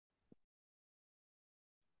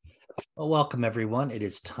Well, welcome everyone. It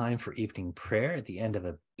is time for evening prayer at the end of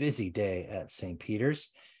a busy day at St.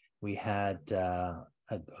 Peter's. We had a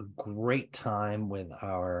great time with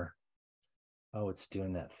our, it's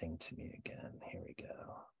doing that thing to me again. Here we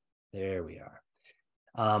go. There we are.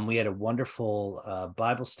 We had a wonderful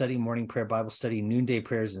Bible study, morning prayer Bible study, noonday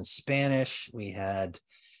prayers in Spanish. We had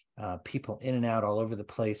people in and out all over the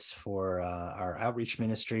place for our outreach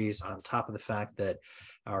ministries, on top of the fact that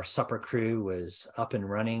our supper crew was up and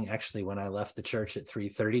running actually when I left the church at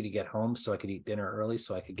 3:30 to get home so I could eat dinner early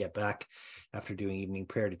so I could get back after doing evening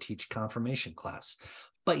prayer to teach confirmation class.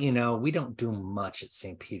 But, you know, we don't do much at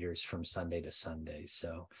St. Peter's from Sunday to Sunday.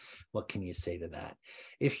 So what can you say to that?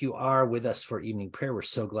 If you are with us for evening prayer, we're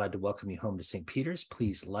so glad to welcome you home to St. Peter's.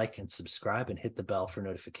 Please like and subscribe and hit the bell for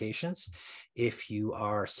notifications. If you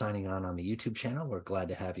are signing on the YouTube channel, we're glad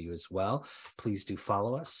to have you as well. Please do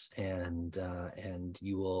follow us and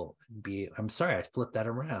you will be, I'm sorry, I flipped that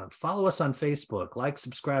around. Follow us on Facebook, like,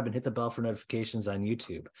 subscribe, and hit the bell for notifications on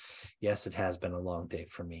YouTube. Yes, it has been a long day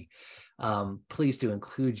for me. Please do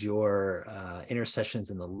include your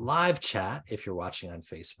intercessions in the live chat if you're watching on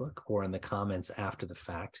Facebook, or in the comments after the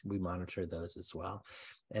fact. We monitor those as well.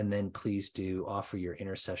 And then please do offer your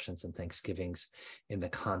intercessions and thanksgivings in the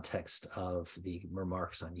context of the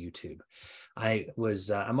remarks on YouTube.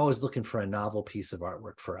 I'm always looking for a novel piece of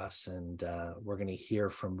artwork for us, and we're going to hear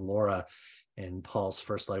from Laura in Paul's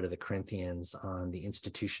first letter to the Corinthians on the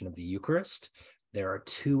institution of the Eucharist. There are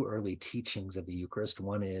two early teachings of the Eucharist.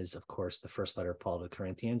 One is, of course, the first letter of Paul to the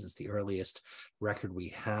Corinthians. It's the earliest record we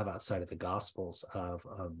have outside of the Gospels of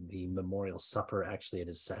the memorial supper. Actually, it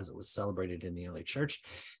is as it was celebrated in the early church.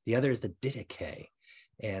 The other is the Didache.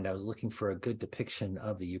 And I was looking for a good depiction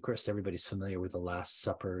of the Eucharist. Everybody's familiar with the Last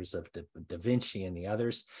Suppers of Da Vinci and the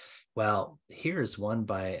others. Well, here's one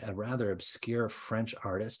by a rather obscure French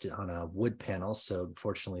artist on a wood panel. So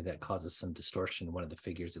unfortunately, that causes some distortion in one of the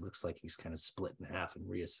figures. It looks like he's kind of split in half and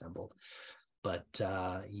reassembled. But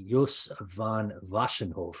Jos van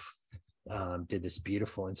Wassenhof did this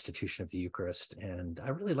beautiful institution of the Eucharist. And I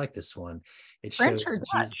really like this one. It French shows or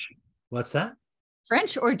Dutch? What's that?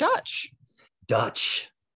 French or Dutch? Dutch.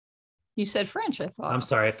 You said French, I thought. I'm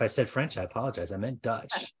sorry if I said French. I apologize. I meant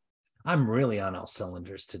Dutch. I'm really on all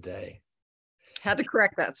cylinders today. Had to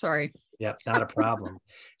correct that. Sorry. Yep, not a problem.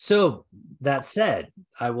 So that said,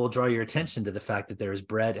 I will draw your attention to the fact that there is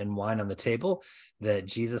bread and wine on the table, that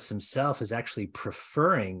Jesus himself is actually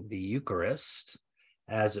preferring the Eucharist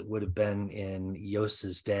as it would have been in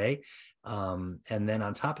Yos's day. And then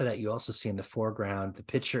on top of that, you also see in the foreground the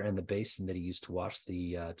pitcher and the basin that he used to wash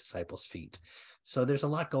the disciples' feet. So there's a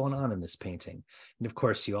lot going on in this painting. And of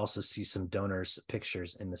course, you also see some donors'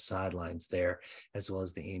 pictures in the sidelines there, as well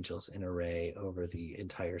as the angels in array over the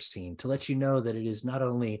entire scene, to let you know that it is not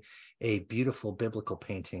only a beautiful biblical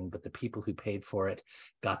painting, but the people who paid for it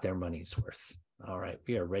got their money's worth. All right,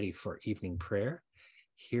 we are ready for evening prayer.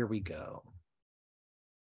 Here we go.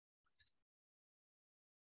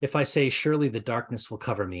 If I say, surely the darkness will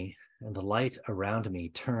cover me, and the light around me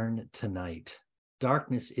turn to night.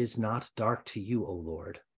 Darkness is not dark to you, O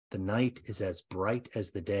Lord. The night is as bright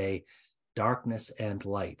as the day. Darkness and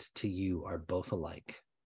light to you are both alike.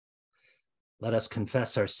 Let us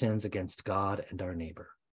confess our sins against God and our neighbor.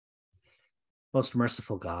 Most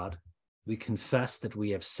merciful God, we confess that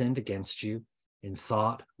we have sinned against you in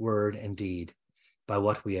thought, word, and deed, by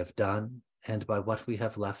what we have done and by what we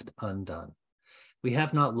have left undone. We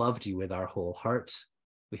have not loved you with our whole heart.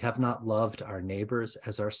 We have not loved our neighbors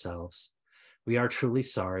as ourselves. We are truly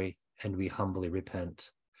sorry, and we humbly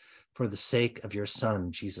repent. For the sake of your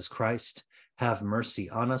Son, Jesus Christ, have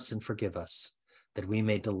mercy on us and forgive us, that we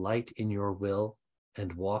may delight in your will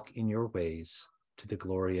and walk in your ways, to the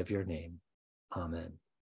glory of your name. Amen.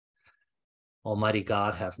 Almighty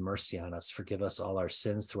God, have mercy on us. Forgive us all our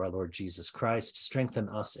sins through our Lord Jesus Christ. Strengthen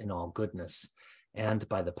us in all goodness, and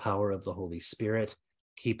by the power of the Holy Spirit,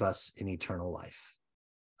 keep us in eternal life.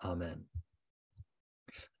 Amen.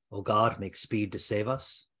 O God, make speed to save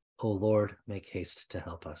us. O Lord, make haste to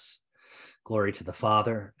help us. Glory to the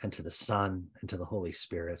Father, and to the Son, and to the Holy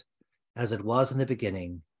Spirit, as it was in the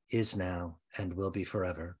beginning, is now, and will be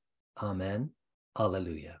forever. Amen.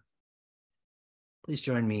 Alleluia. Please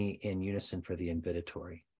join me in unison for the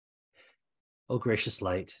invitatory. O gracious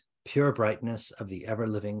light, pure brightness of the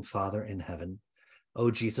ever-living Father in heaven,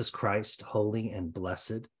 O Jesus Christ, holy and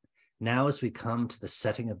blessed, now as we come to the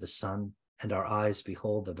setting of the sun, and our eyes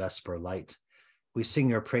behold the vesper light, we sing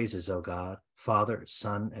your praises, O God, Father,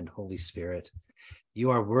 Son, and Holy Spirit. You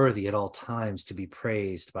are worthy at all times to be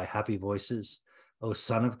praised by happy voices, O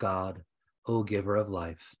Son of God, O Giver of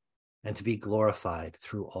life, and to be glorified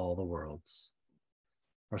through all the worlds.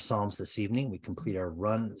 Our Psalms this evening, we complete our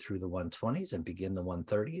run through the 120s and begin the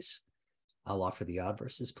 130s. I'll offer the odd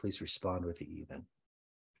verses. Please respond with the even.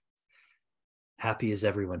 Happy is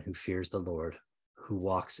everyone who fears the Lord, who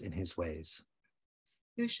walks in his ways.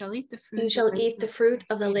 You shall eat the fruit. You shall eat the fruit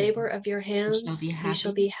of the labor of your hands. You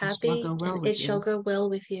shall be happy, and it shall go well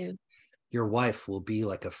with you. Your wife will be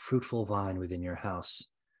like a fruitful vine within your house.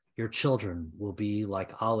 Your children will be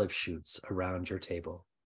like olive shoots around your table.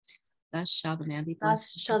 Thus shall the man be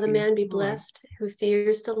Thus blessed. shall the man be blessed who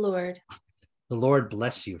fears the Lord. The Lord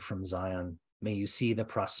bless you from Zion. May you see the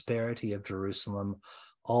prosperity of Jerusalem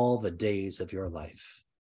all the days of your life.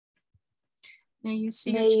 May you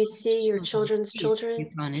see your children's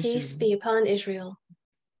children. Peace be upon Israel.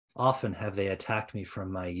 Often have they attacked me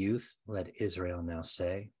from my youth, let Israel now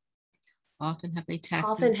say. Often have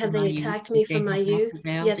they attacked me from my youth,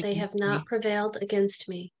 yet they have not prevailed against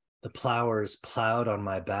me. The plowers plowed on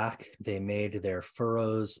my back, they made their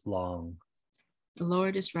furrows long. The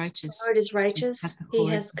Lord is righteous. The Lord is righteous. He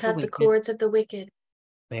has cut the cords of the wicked.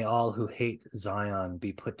 May all who hate Zion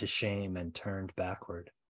be put to shame and turned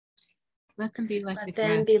backward. Let them be like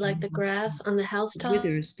the grass on the housetop. It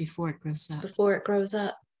withers before it grows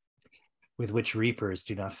up. With which reapers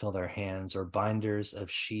do not fill their hands, or binders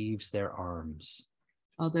of sheaves their arms.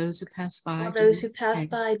 All those who pass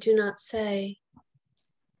by do not say,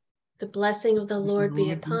 the blessing of the Lord be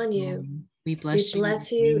upon you. We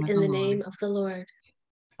bless you in the name of the Lord.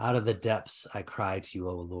 Out of the depths I cry to you,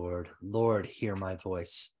 O Lord. Lord, hear my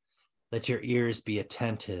voice. Let your ears be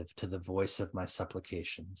attentive to the voice of my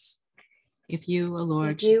supplications. If you, O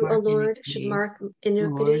Lord, should mark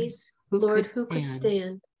iniquities, Lord, who could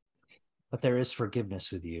stand? But there is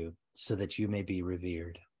forgiveness with you, so that you may be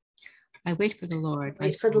revered. I wait for the Lord.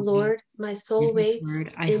 My soul waits.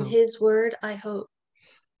 In his word I hope.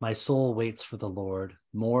 My soul waits for the Lord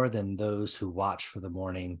more than those who watch for the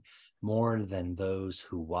morning, more than those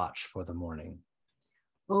who watch for the morning.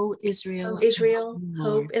 O Israel,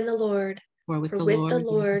 hope in the Lord. For with the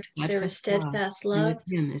Lord there is steadfast love,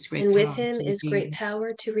 and with him is great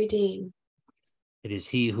power to redeem. It is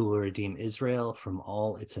he who will redeem Israel from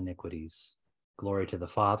all its iniquities. Glory to the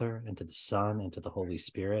Father, and to the Son, and to the Holy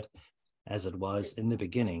Spirit, as it was in the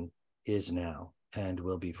beginning, is now, and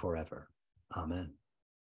will be forever. Amen.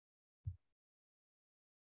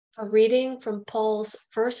 A reading from Paul's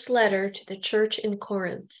first letter to the church in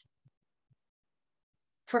Corinth.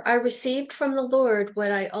 For I received from the Lord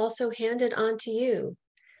what I also handed on to you,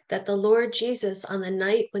 that the Lord Jesus, on the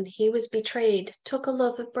night when he was betrayed, took a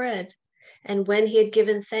loaf of bread, and when he had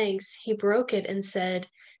given thanks, he broke it and said,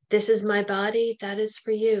 "This is my body that is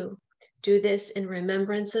for you. Do this in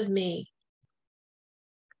remembrance of me."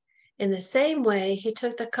 In the same way, he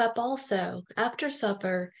took the cup also, after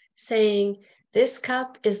supper, saying, "This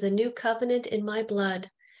cup is the new covenant in my blood.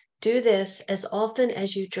 Do this as often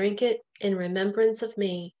as you drink it in remembrance of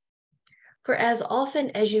me. For as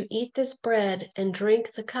often as you eat this bread and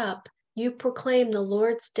drink the cup, you proclaim the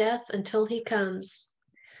Lord's death until he comes.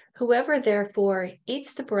 Whoever therefore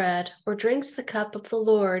eats the bread or drinks the cup of the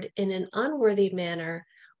Lord in an unworthy manner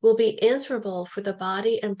will be answerable for the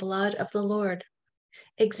body and blood of the Lord.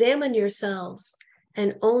 Examine yourselves,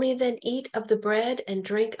 and only then eat of the bread and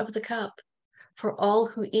drink of the cup. For all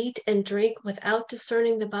who eat and drink without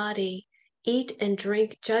discerning the body, eat and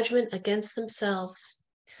drink judgment against themselves.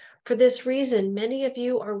 For this reason, many of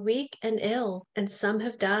you are weak and ill, and some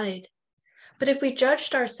have died. But if we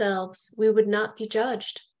judged ourselves, we would not be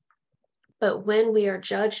judged. But when we are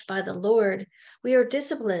judged by the Lord, we are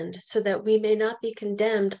disciplined so that we may not be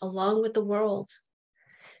condemned along with the world.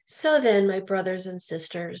 So then, my brothers and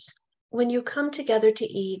sisters, when you come together to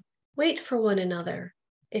eat, wait for one another.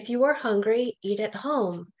 If you are hungry, eat at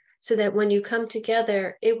home, so that when you come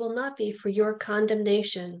together, it will not be for your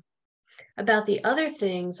condemnation. About the other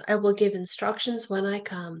things, I will give instructions when I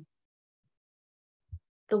come.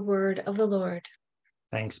 The word of the Lord.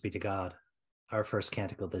 Thanks be to God. Our first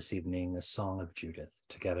canticle this evening, a song of Judith.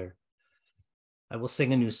 Together, I will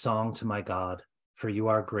sing a new song to my God, for you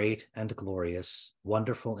are great and glorious,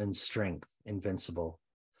 wonderful in strength, invincible.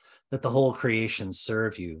 Let the whole creation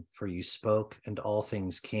serve you, for you spoke and all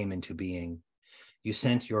things came into being. You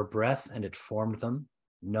sent your breath and it formed them.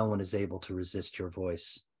 No one is able to resist your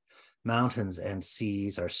voice. Mountains and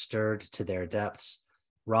seas are stirred to their depths.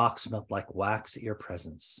 Rocks melt like wax at your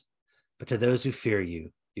presence. But to those who fear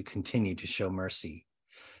you, you continue to show mercy.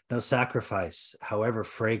 No sacrifice, however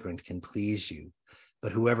fragrant, can please you,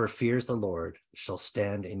 but whoever fears the Lord shall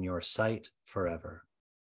stand in your sight forever.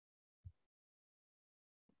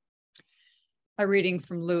 A reading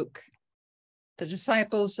from Luke. The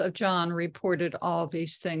disciples of John reported all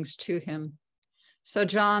these things to him. So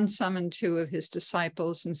John summoned 2 of his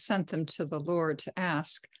disciples and sent them to the Lord to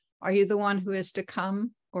ask, "Are you the one who is to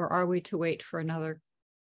come, or are we to wait for another?"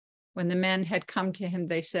 When the men had come to him,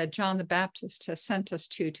 they said, "John the Baptist has sent us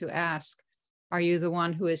to ask, are you the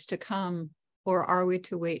one who is to come, or are we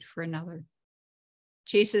to wait for another?"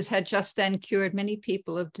 Jesus had just then cured many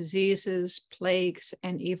people of diseases, plagues,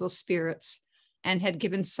 and evil spirits, and had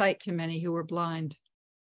given sight to many who were blind.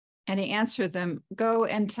 And he answered them, "Go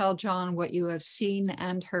and tell John what you have seen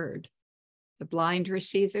and heard. The blind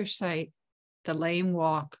receive their sight, the lame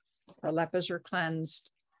walk, the lepers are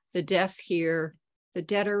cleansed, the deaf hear, the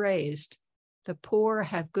dead are raised, the poor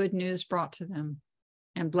have good news brought to them,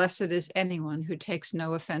 and blessed is anyone who takes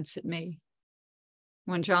no offense at me."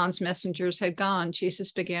 When John's messengers had gone,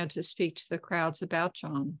 Jesus began to speak to the crowds about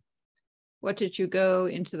John. "What did you go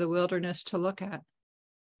into the wilderness to look at?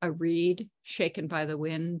 A reed shaken by the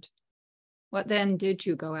wind? What then did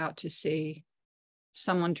you go out to see?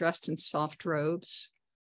 Someone dressed in soft robes?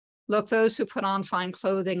 Look, those who put on fine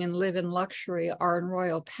clothing and live in luxury are in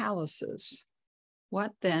royal palaces.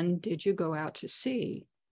 What then did you go out to see?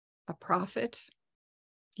 A prophet?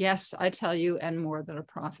 Yes, I tell you, and more than a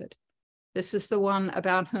prophet. This is the one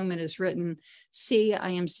about whom it is written, 'See,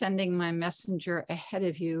 I am sending my messenger ahead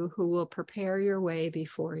of you who will prepare your way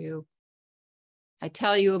before you.' I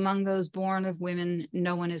tell you, among those born of women,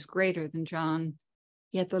 no one is greater than John,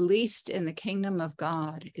 yet the least in the kingdom of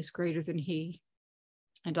God is greater than he."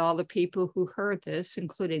 And all the people who heard this,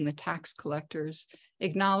 including the tax collectors,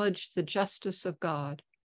 acknowledged the justice of God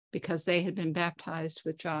because they had been baptized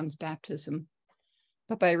with John's baptism.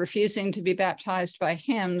 But by refusing to be baptized by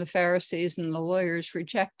him, the Pharisees and the lawyers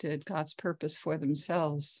rejected God's purpose for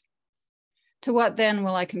themselves. To what then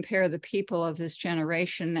will I compare the people of this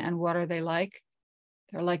generation, and what are they like?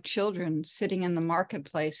 They're like children sitting in the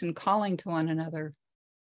marketplace and calling to one another,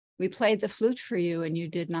 "We played the flute for you, and you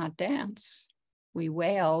did not dance. We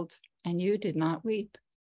wailed, and you did not weep."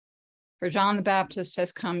 For John the Baptist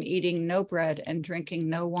has come eating no bread and drinking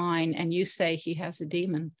no wine, and you say he has a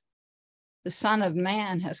demon. The Son of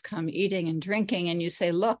Man has come eating and drinking, and you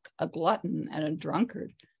say, "Look, a glutton and a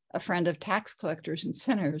drunkard, a friend of tax collectors and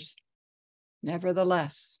sinners."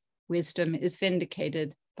 Nevertheless, wisdom is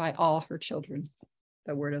vindicated by all her children.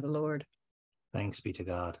 The word of the Lord. Thanks be to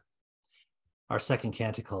God. Our second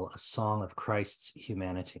canticle, a song of Christ's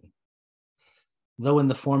humanity. Though in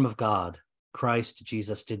the form of God, Christ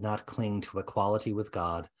Jesus did not cling to equality with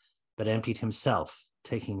God, but emptied himself,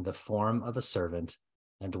 taking the form of a servant,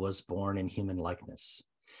 and was born in human likeness.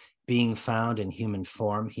 Being found in human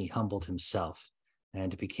form, he humbled himself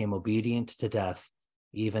and became obedient to death,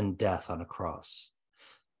 even death on a cross.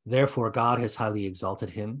 Therefore, God has highly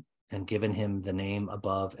exalted him and given him the name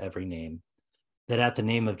above every name, that at the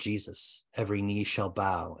name of Jesus, every knee shall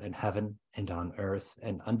bow in heaven and on earth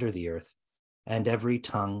and under the earth, and every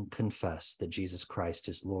tongue confess that Jesus Christ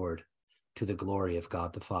is Lord, to the glory of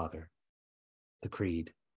God the Father. The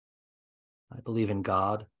Creed. I believe in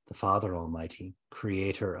God, the Father Almighty,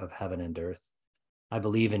 creator of heaven and earth. I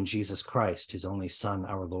believe in Jesus Christ, his only Son,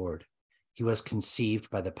 our Lord. He was conceived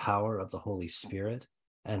by the power of the Holy Spirit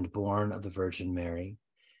and born of the Virgin Mary.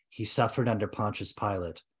 He suffered under Pontius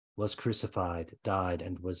Pilate, was crucified, died,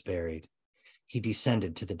 and was buried. He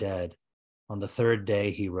descended to the dead. On the third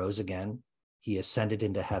day he rose again. He ascended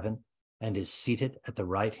into heaven and is seated at the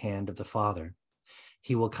right hand of the Father.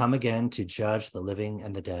 He will come again to judge the living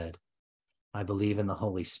and the dead. I believe in the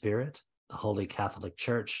Holy Spirit, the Holy Catholic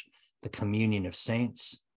Church, the communion of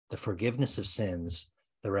saints, the forgiveness of sins,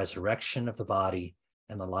 the resurrection of the body,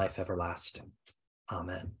 and the life everlasting.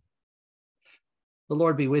 Amen. The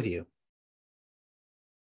Lord be with you.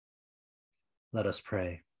 Let us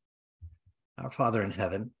pray. Our Father in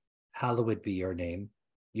heaven, hallowed be your name.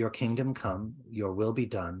 Your kingdom come, your will be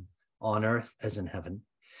done, on earth as in heaven.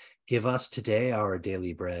 Give us today our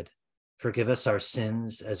daily bread. Forgive us our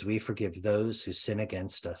sins as we forgive those who sin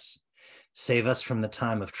against us. Save us from the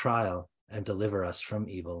time of trial and deliver us from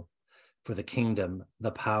evil. For the kingdom,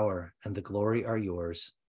 the power, and the glory are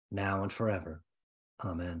yours, now and forever.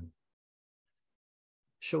 Amen.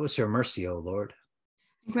 Show us your mercy, O Lord.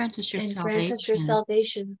 Grant us your And grant us your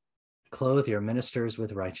salvation. Clothe your ministers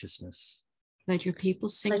with righteousness. Let your people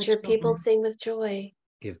sing. Let your people sing with joy.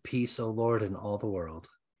 Give peace, O Lord, in all the world.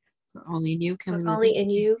 For only in you can we live. Only in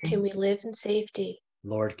you can we live in safety.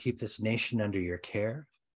 Lord, keep this nation under your care.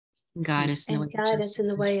 Guide us in the way And guide us in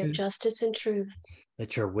the way of justice and truth.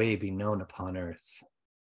 Let your way be known upon earth.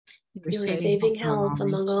 Your saving health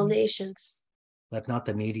among all nations. Let not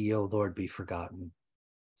the needy, O Lord, be forgotten.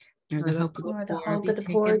 Nor the hope of the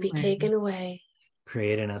poor be taken away.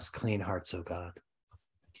 Create in us clean hearts, O God.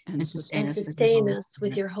 and sustain and us with your sustain Holy us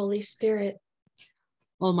with Spirit. your Holy Spirit.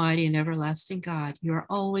 Almighty and everlasting God, you are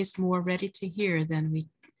always more ready to hear than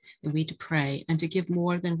we to pray, and to give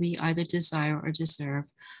more than we either desire or deserve.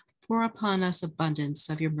 Pour upon us abundance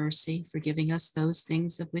of your mercy, forgiving us those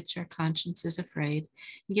things of which our conscience is afraid,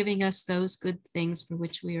 and giving us those good things for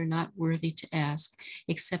which we are not worthy to ask,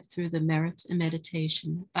 except through the merits and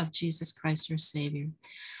meditation of Jesus Christ our Savior,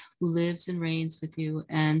 who lives and reigns with you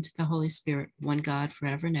and the Holy Spirit, one God,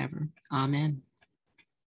 forever and ever. Amen.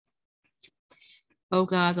 O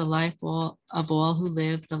God, the life of all who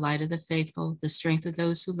live, the light of the faithful, the strength of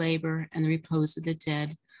those who labor, and the repose of the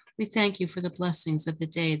dead, we thank you for the blessings of the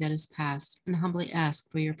day that is past, and humbly ask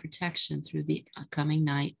for your protection through the coming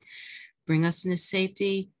night. Bring us into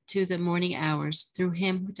safety to the morning hours, through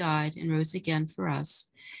him who died and rose again for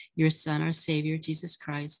us, your Son, our Savior, Jesus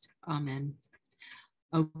Christ. Amen.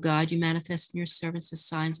 O God, you manifest in your servants the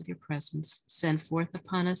signs of your presence. Send forth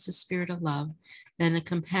upon us the spirit of love, that in a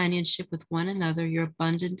companionship with one another, your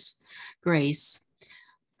abounding grace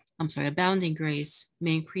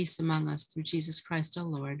may increase among us through Jesus Christ our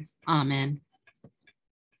Lord. Amen.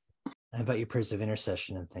 I invite your prayers of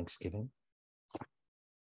intercession and thanksgiving.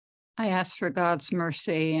 I ask for God's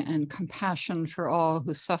mercy and compassion for all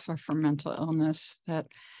who suffer from mental illness, that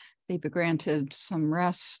they be granted some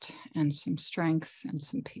rest and some strength and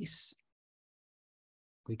some peace.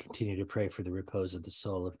 We continue to pray for the repose of the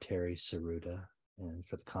soul of Terry Saruda and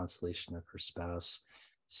for the consolation of her spouse,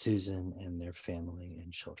 Susan, and their family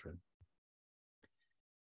and children.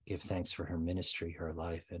 Give thanks for her ministry, her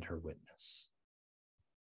life, and her witness.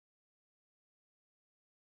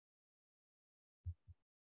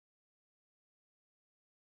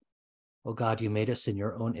 O God, you made us in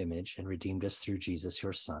your own image and redeemed us through Jesus,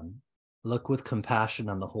 your Son. Look with compassion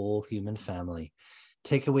on the whole human family.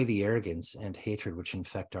 Take away the arrogance and hatred which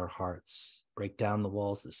infect our hearts. Break down the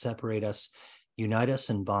walls that separate us. Unite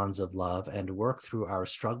us in bonds of love, and work through our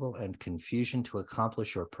struggle and confusion to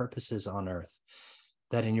accomplish your purposes on earth,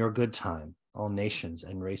 that in your good time all nations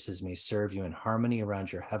and races may serve you in harmony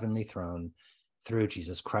around your heavenly throne, through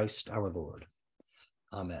Jesus Christ our Lord.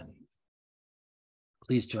 Amen.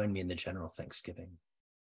 Please join me in the general thanksgiving.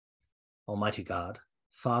 Almighty God,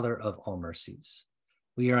 Father of all mercies,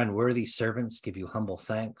 we, your unworthy servants, give you humble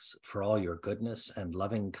thanks for all your goodness and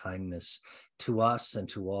loving kindness to us and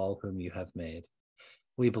to all whom you have made.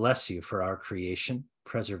 We bless you for our creation,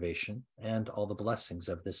 preservation, and all the blessings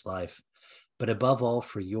of this life, but above all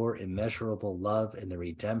for your immeasurable love in the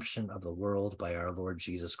redemption of the world by our Lord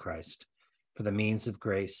Jesus Christ, for the means of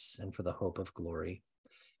grace and for the hope of glory.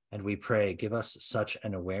 And we pray, give us such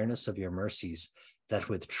an awareness of your mercies that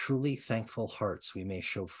with truly thankful hearts we may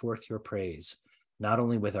show forth your praise, not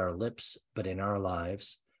only with our lips, but in our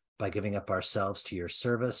lives, by giving up ourselves to your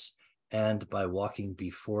service and by walking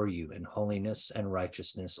before you in holiness and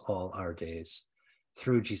righteousness all our days.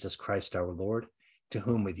 Through Jesus Christ our Lord, to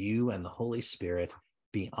whom with you and the Holy Spirit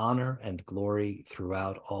be honor and glory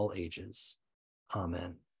throughout all ages.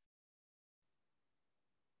 Amen.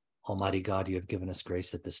 Almighty God, you have given us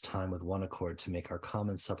grace at this time with one accord to make our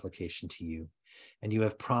common supplication to you. And you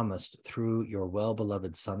have promised through your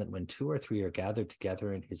well-beloved Son that when 2 or 3 are gathered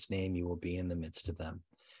together in his name, you will be in the midst of them.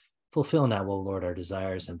 Fulfill now, O Lord, our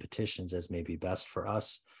desires and petitions as may be best for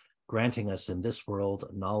us, granting us in this world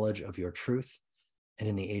knowledge of your truth, and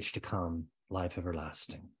in the age to come, life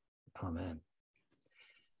everlasting. Amen.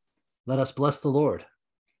 Let us bless the Lord.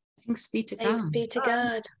 Thanks be to God. Thanks be to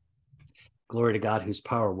God. Glory to God, whose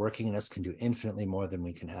power working in us can do infinitely more than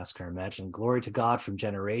we can ask or imagine. Glory to God from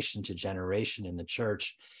generation to generation in the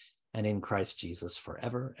church and in Christ Jesus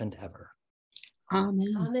forever and ever.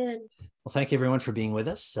 Amen. Amen. Well, thank you everyone for being with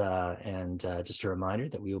us. Just a reminder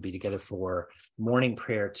that we will be together for morning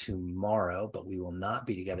prayer tomorrow, but we will not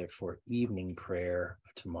be together for evening prayer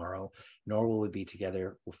tomorrow, nor will we be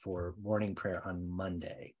together for morning prayer on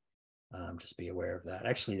Monday. Just be aware of that.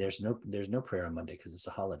 Actually, there's no prayer on Monday because it's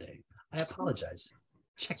a holiday. I apologize.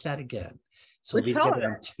 Check that again. So we'll be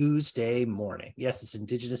together on Tuesday morning. Yes, it's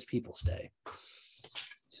Indigenous Peoples Day.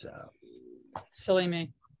 So Silly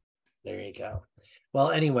me. there you go.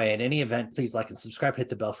 Well, anyway, in any event, please like and subscribe, hit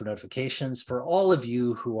the bell for notifications. For all of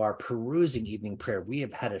you who are perusing evening prayer, we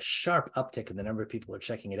have had a sharp uptick in the number of people who are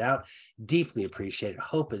checking it out. Deeply appreciate it.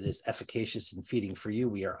 Hope it is efficacious and feeding for you.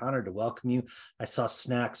 We are honored to welcome you. I saw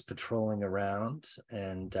Snacks patrolling around,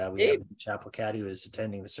 and we have a chapel caddy who is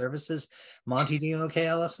attending the services. Monty, doing okay,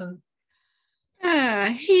 Allison?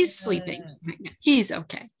 He's sleeping right now. He's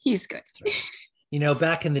okay. He's good. You know,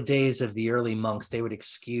 back in the days of the early monks, they would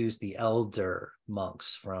excuse the elder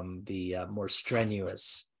monks from the more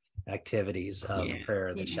strenuous activities of prayer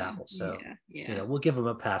in the chapel. So, we'll give him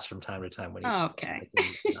a pass from time to time when he's okay.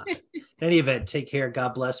 In any event, take care.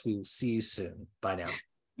 God bless. We will see you soon. Bye now.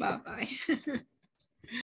 Bye-bye.